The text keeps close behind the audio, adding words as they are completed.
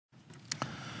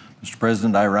Mr.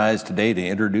 President, I rise today to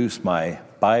introduce my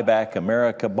Buy Back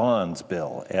America Bonds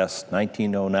Bill, S.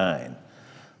 1909.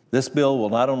 This bill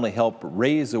will not only help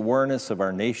raise awareness of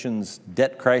our nation's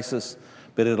debt crisis,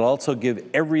 but it'll also give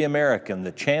every American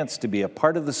the chance to be a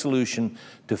part of the solution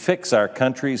to fix our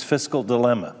country's fiscal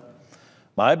dilemma.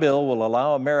 My bill will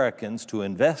allow Americans to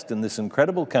invest in this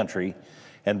incredible country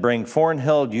and bring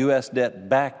foreign-held U.S. debt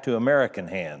back to American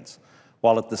hands,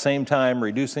 while at the same time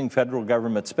reducing federal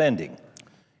government spending.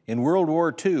 In World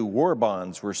War II, war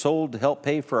bonds were sold to help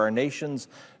pay for our nation's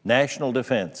national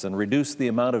defense and reduce the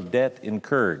amount of debt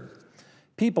incurred.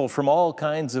 People from all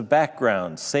kinds of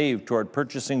backgrounds saved toward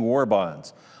purchasing war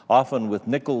bonds, often with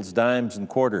nickels, dimes, and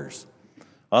quarters.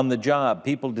 On the job,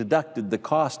 people deducted the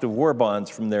cost of war bonds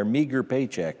from their meager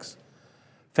paychecks.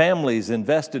 Families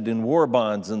invested in war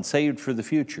bonds and saved for the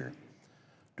future.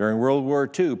 During World War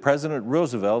II, President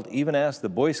Roosevelt even asked the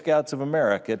Boy Scouts of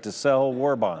America to sell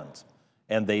war bonds,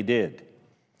 and they did.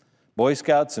 Boy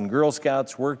Scouts and Girl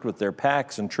Scouts worked with their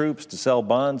packs and troops to sell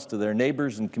bonds to their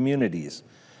neighbors and communities.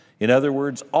 In other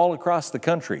words, all across the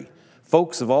country,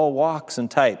 folks of all walks and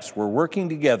types were working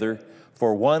together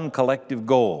for one collective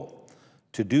goal: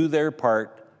 to do their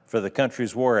part for the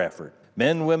country's war effort.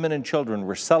 Men, women, and children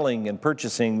were selling and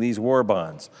purchasing these war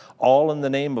bonds, all in the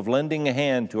name of lending a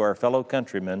hand to our fellow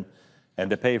countrymen and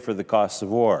to pay for the costs of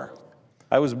war.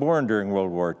 I was born during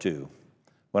World War II.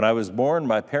 When I was born,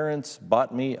 my parents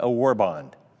bought me a war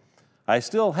bond. I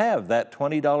still have that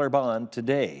 $20 bond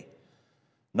today.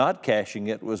 Not cashing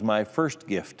it was my first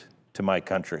gift to my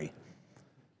country,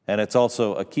 and it's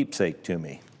also a keepsake to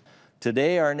me.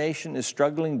 Today, our nation is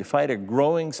struggling to fight a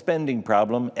growing spending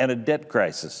problem and a debt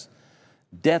crisis.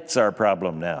 Debt's our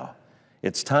problem now.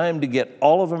 It's time to get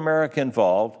all of America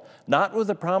involved, not with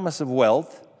a promise of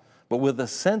wealth, but with a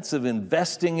sense of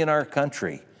investing in our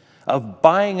country, of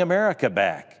buying America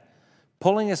back,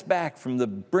 pulling us back from the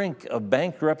brink of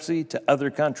bankruptcy to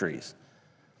other countries.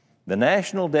 The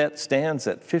national debt stands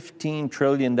at $15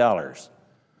 trillion,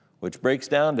 which breaks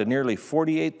down to nearly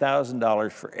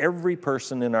 $48,000 for every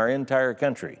person in our entire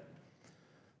country.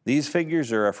 These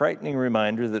figures are a frightening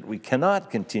reminder that we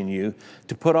cannot continue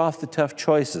to put off the tough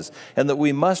choices and that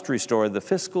we must restore the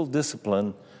fiscal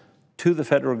discipline to the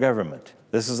federal government.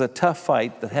 This is a tough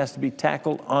fight that has to be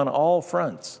tackled on all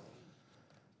fronts.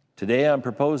 Today, I'm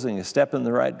proposing a step in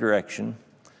the right direction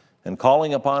and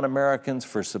calling upon Americans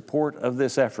for support of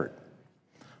this effort.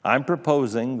 I'm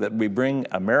proposing that we bring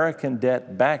American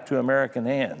debt back to American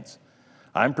hands.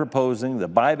 I'm proposing the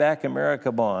Buy Back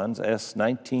America Bonds, S.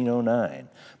 1909.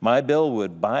 My bill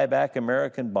would buy back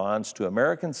American bonds to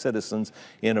American citizens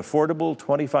in affordable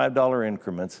 $25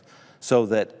 increments so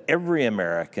that every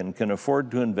American can afford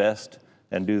to invest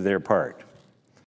and do their part.